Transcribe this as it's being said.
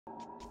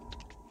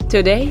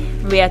Today,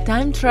 we are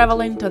time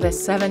traveling to the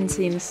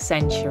 17th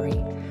century,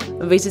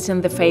 visiting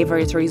the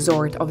favorite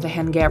resort of the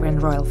Hungarian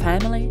royal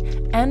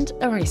family and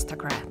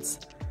aristocrats,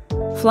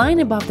 flying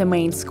above the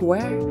main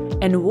square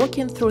and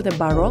walking through the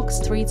baroque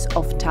streets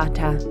of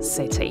Tata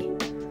city,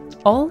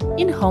 all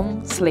in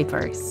home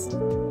slippers.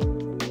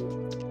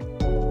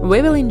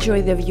 We will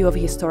enjoy the view of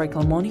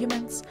historical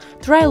monuments,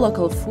 try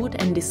local food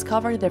and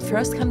discover the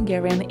first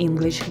Hungarian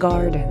English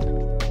garden.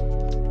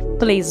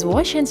 Please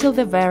watch until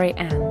the very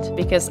end,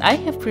 because I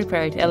have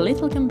prepared a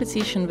little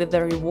competition with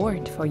the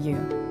reward for you.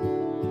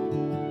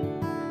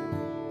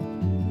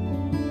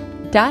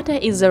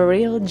 Tata is a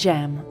real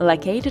gem,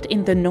 located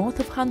in the north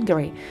of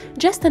Hungary,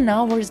 just an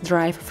hour's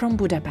drive from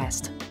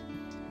Budapest.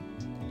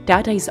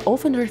 Tata is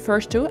often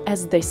referred to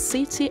as the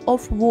City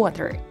of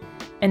Water,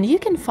 and you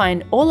can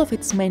find all of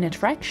its main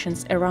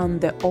attractions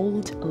around the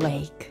old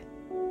lake.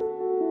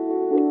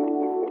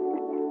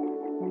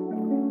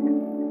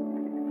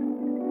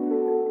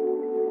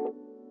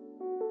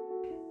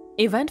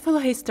 Eventful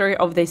history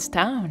of this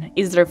town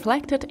is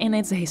reflected in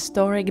its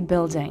historic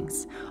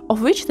buildings,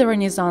 of which the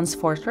Renaissance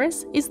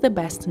fortress is the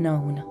best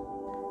known.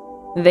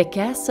 The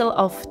castle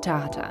of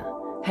Tata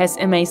has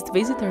amazed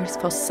visitors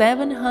for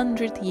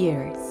 700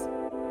 years.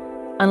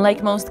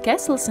 Unlike most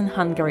castles in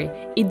Hungary,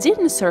 it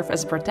didn't serve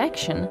as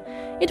protection.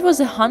 It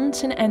was a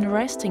hunting and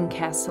resting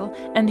castle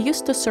and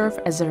used to serve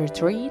as a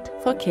retreat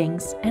for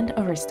kings and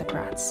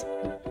aristocrats.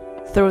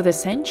 Through the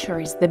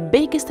centuries, the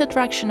biggest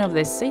attraction of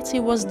the city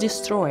was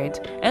destroyed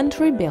and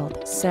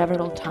rebuilt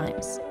several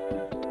times.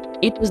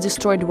 It was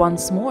destroyed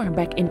once more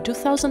back in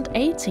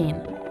 2018,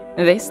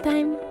 this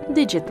time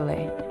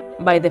digitally,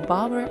 by the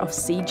power of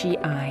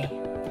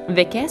CGI.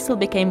 The castle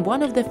became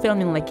one of the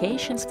filming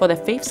locations for the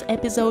 5th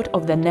episode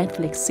of the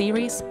Netflix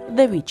series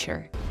The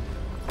Witcher.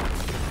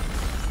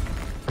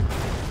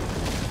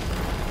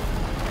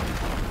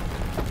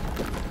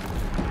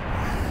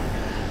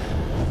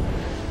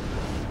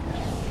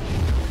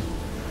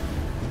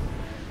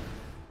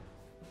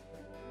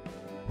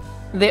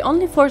 The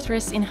only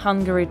fortress in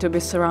Hungary to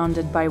be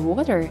surrounded by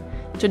water,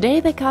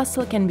 today the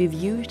castle can be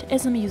viewed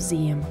as a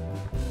museum.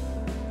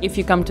 If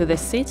you come to the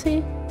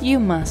city, you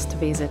must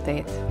visit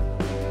it.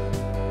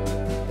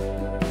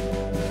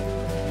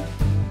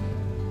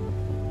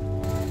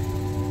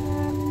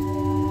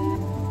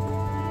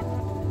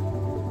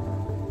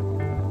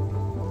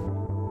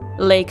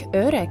 Lake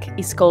Öreg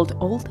is called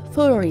Old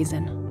for a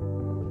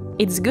reason.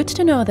 It's good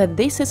to know that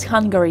this is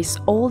Hungary's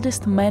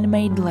oldest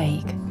man-made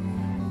lake.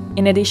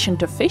 In addition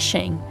to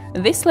fishing,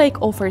 this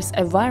lake offers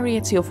a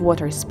variety of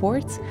water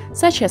sports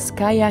such as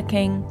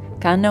kayaking,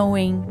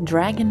 canoeing,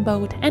 dragon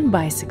boat and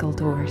bicycle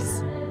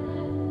tours.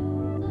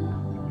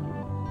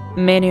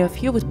 Many of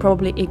you would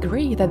probably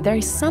agree that there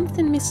is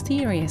something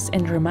mysterious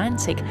and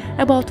romantic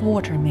about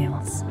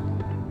watermills.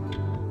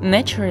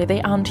 Naturally,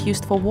 they aren't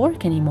used for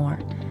work anymore,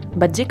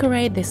 but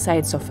decorate the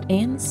sides of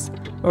inns,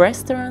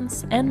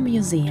 restaurants and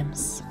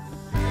museums.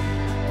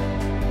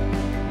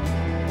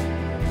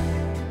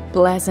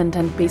 Pleasant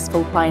and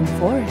peaceful pine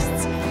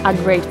forests are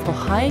great for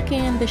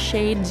hiking in the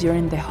shade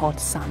during the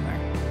hot summer.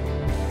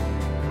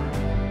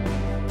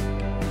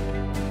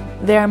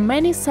 There are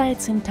many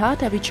sites in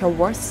Tata which are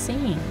worth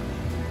seeing,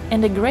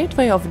 and a great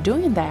way of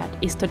doing that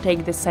is to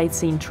take the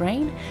sightseeing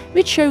train,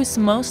 which shows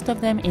most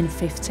of them in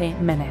 50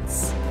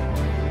 minutes.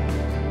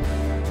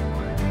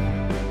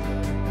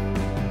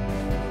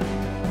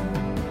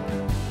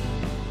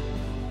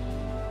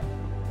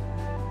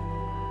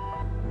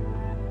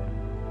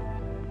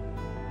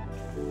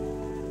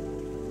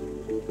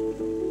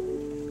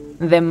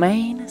 The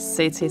main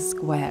city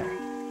square.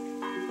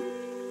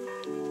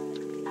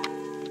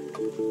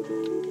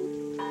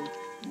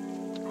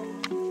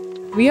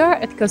 We are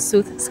at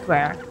Kossuth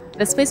Square.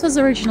 The space was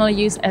originally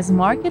used as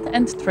market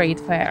and trade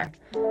fair.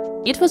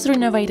 It was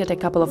renovated a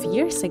couple of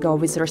years ago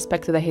with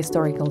respect to the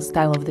historical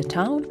style of the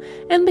town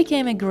and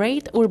became a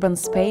great urban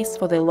space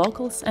for the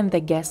locals and the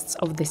guests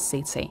of the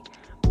city.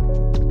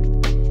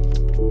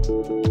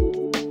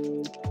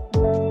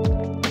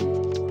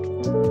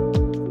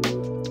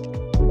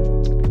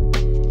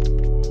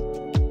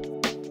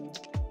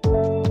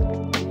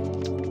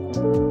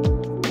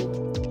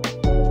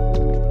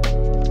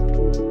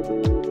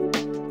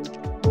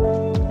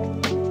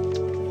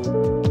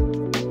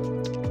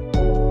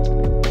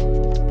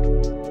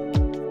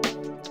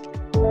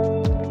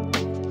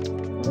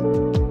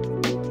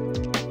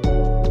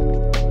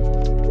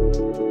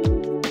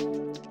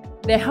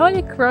 The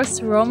Holy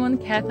Cross Roman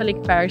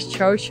Catholic Parish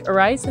Church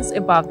rises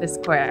above the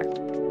square.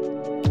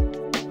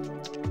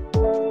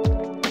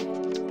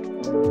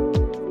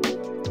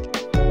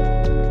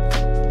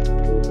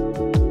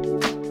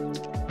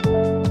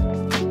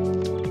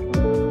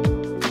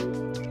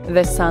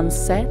 The sun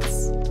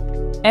sets,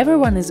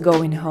 everyone is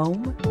going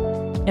home,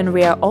 and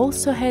we are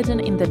also heading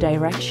in the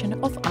direction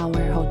of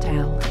our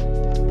hotel.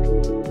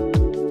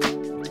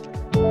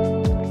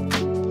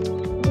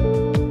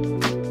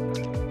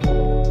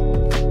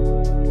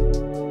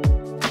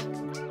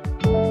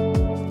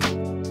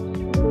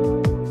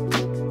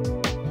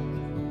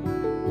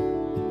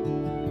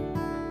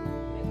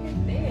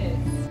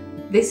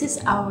 This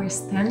is our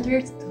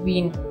standard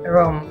twin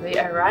room. We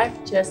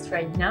arrived just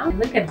right now.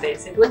 Look at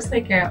this. It looks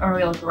like a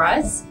royal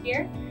grass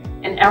here,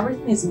 and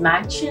everything is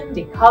matching,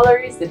 the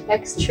colors, the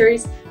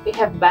textures. We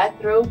have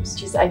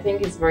bathrobes, which I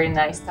think is very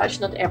nice touch.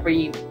 Not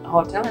every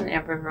hotel and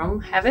every room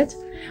have it.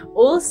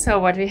 Also,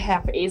 what we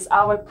have is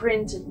our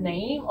printed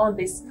name on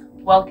this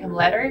welcome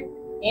letter,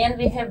 and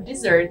we have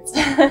desserts.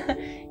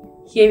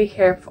 Here we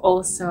have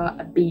also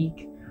a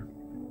big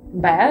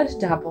bed,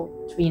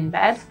 double twin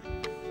bed.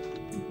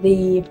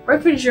 The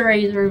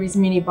refrigerator with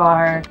mini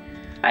bar.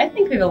 I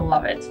think we will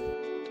love it.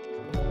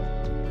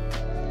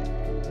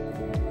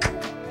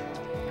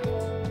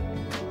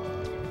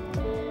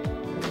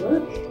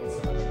 Look.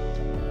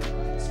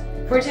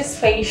 Pretty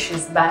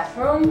spacious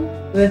bathroom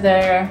with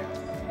a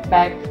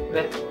bag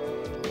with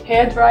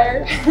hair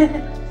dryer.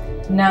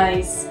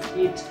 Nice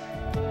cute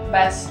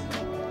bath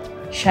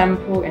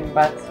shampoo and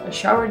bath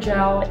shower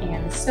gel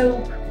and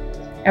soap.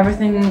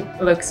 Everything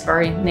looks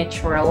very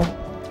natural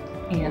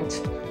and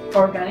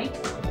organic,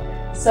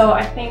 so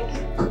I think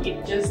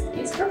it just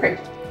is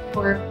perfect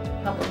for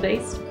a couple of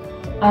days.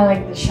 I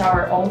like the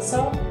shower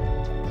also.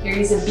 Here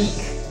is a big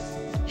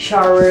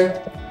shower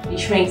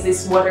which makes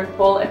this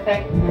waterfall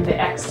effect, and the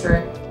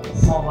extra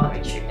small one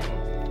which you can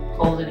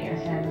hold in your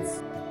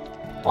hands.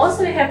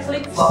 Also we have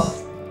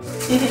flip-flops,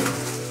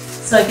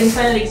 so I can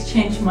finally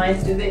exchange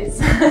mine to this.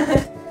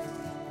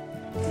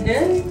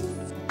 Nice.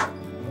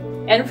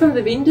 And from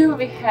the window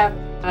we have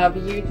a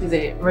view to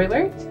the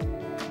river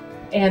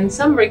and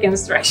some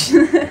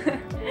reconstruction.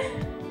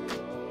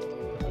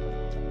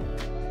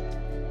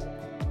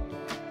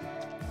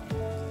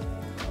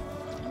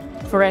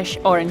 Fresh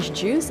orange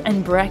juice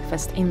and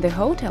breakfast in the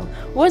hotel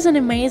was an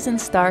amazing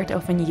start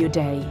of a new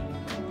day.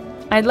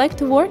 I'd like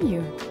to warn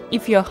you,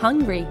 if you're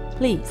hungry,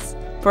 please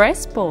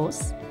press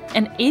pause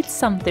and eat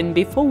something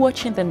before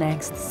watching the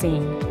next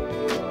scene.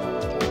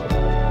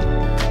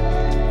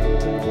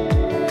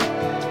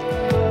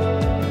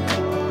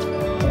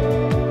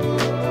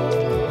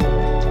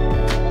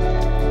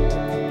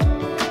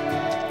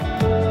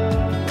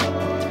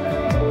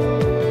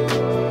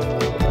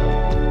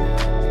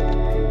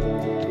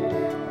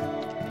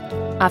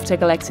 After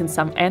collecting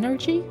some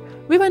energy,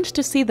 we went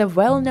to see the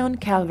well-known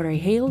Calvary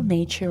Hill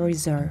Nature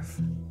Reserve.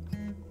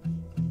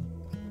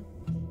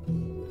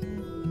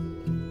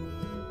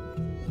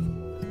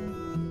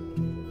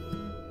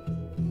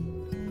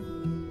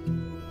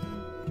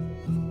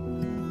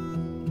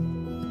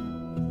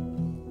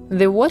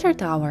 The water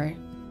tower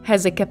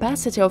has a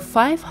capacity of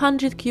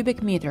 500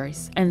 cubic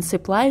meters and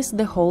supplies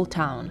the whole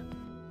town.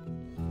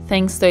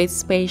 Thanks to its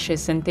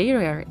spacious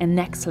interior and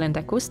excellent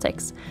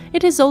acoustics,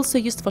 it is also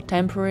used for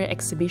temporary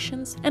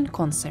exhibitions and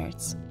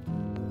concerts.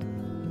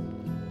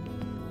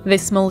 The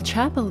small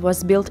chapel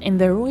was built in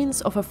the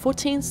ruins of a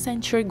 14th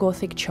century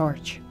Gothic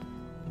church.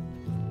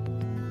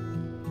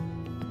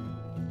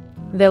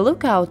 The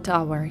lookout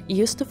tower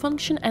used to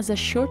function as a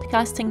shot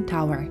casting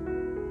tower.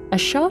 A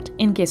shot,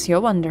 in case you're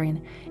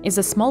wondering, is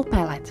a small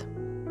pellet.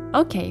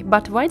 Okay,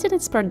 but why did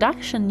its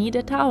production need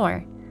a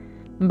tower?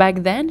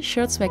 Back then,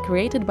 shots were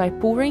created by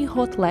pouring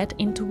hot lead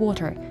into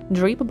water,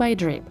 drip by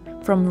drip,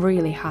 from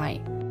really high.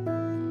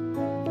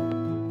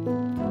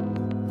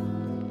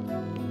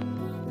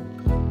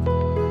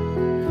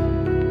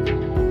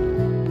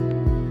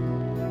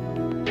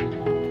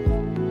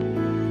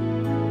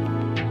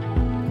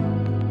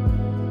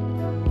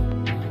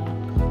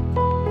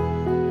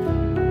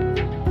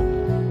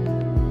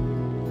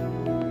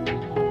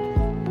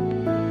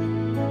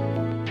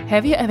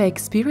 Have you ever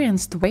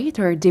experienced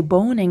waiter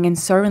deboning and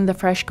serving the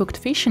fresh cooked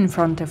fish in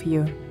front of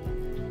you?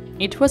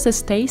 It was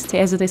as tasty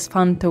as it is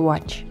fun to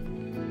watch.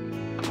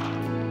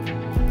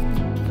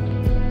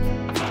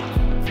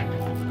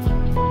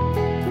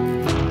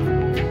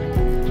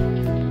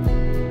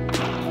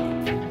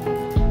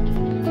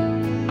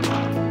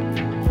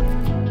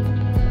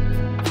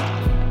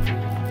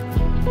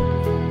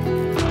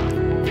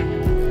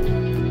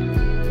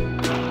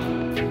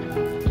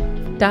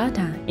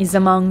 Tata is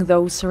among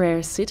those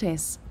rare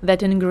cities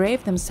that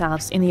engrave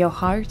themselves in your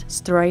heart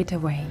straight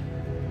away.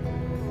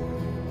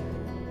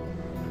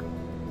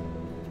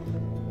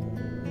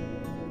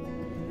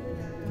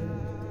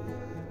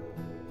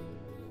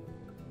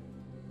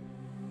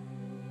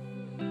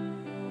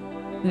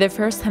 The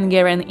first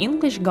Hungarian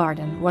English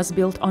garden was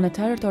built on a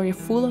territory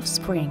full of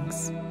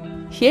springs.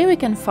 Here we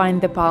can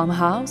find the Palm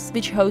House,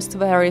 which hosts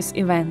various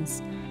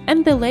events,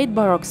 and the late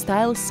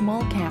Baroque-style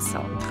small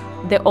castle,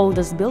 the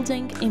oldest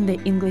building in the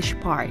English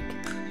Park.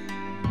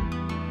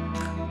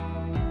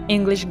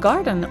 English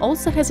Garden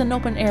also has an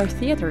open-air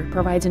theatre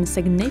providing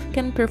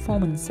significant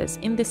performances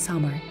in the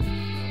summer.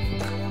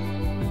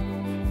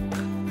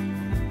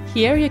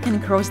 Here you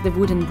can cross the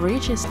wooden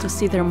bridges to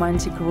see the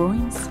romantic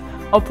ruins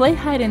or play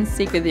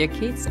hide-and-seek with your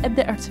kids at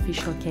the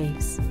artificial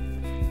caves.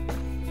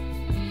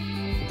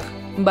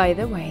 By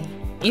the way,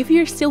 if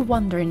you're still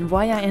wondering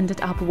why I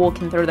ended up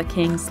walking through the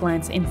King's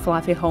Lands in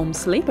fluffy home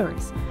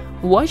slippers,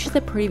 watch the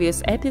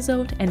previous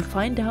episode and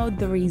find out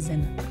the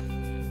reason.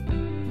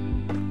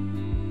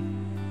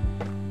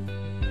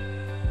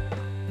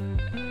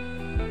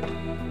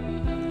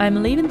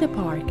 I'm leaving the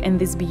park and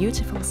this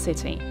beautiful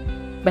city.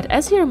 But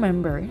as you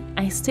remember,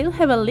 I still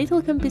have a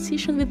little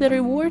competition with a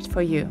reward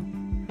for you.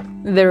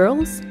 The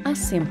rules are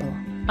simple.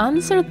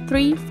 Answer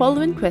 3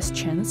 following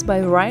questions by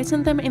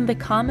writing them in the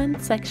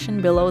comment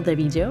section below the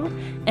video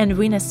and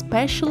win a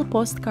special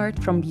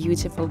postcard from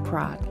beautiful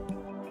Prague.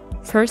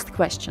 First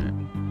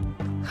question.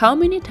 How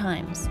many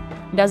times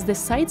does the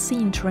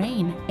sightseeing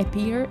train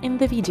appear in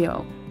the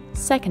video?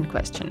 Second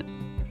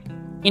question.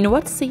 In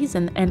what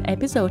season and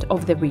episode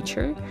of The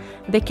Witcher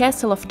the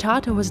castle of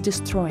Tata was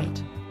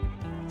destroyed?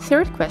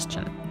 Third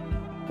question.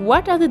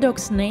 What are the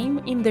dog's name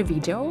in the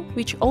video,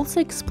 which also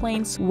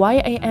explains why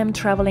I am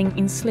traveling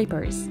in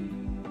slippers?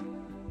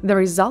 The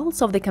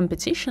results of the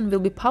competition will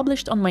be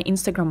published on my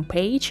Instagram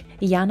page,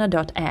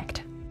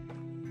 yana.act.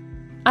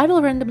 I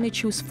will randomly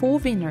choose 4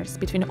 winners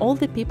between all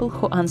the people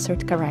who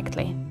answered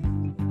correctly.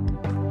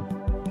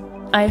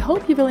 I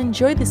hope you will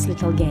enjoy this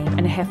little game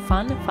and have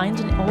fun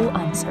finding all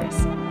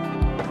answers.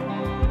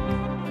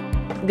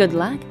 Good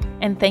luck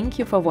and thank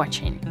you for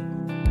watching!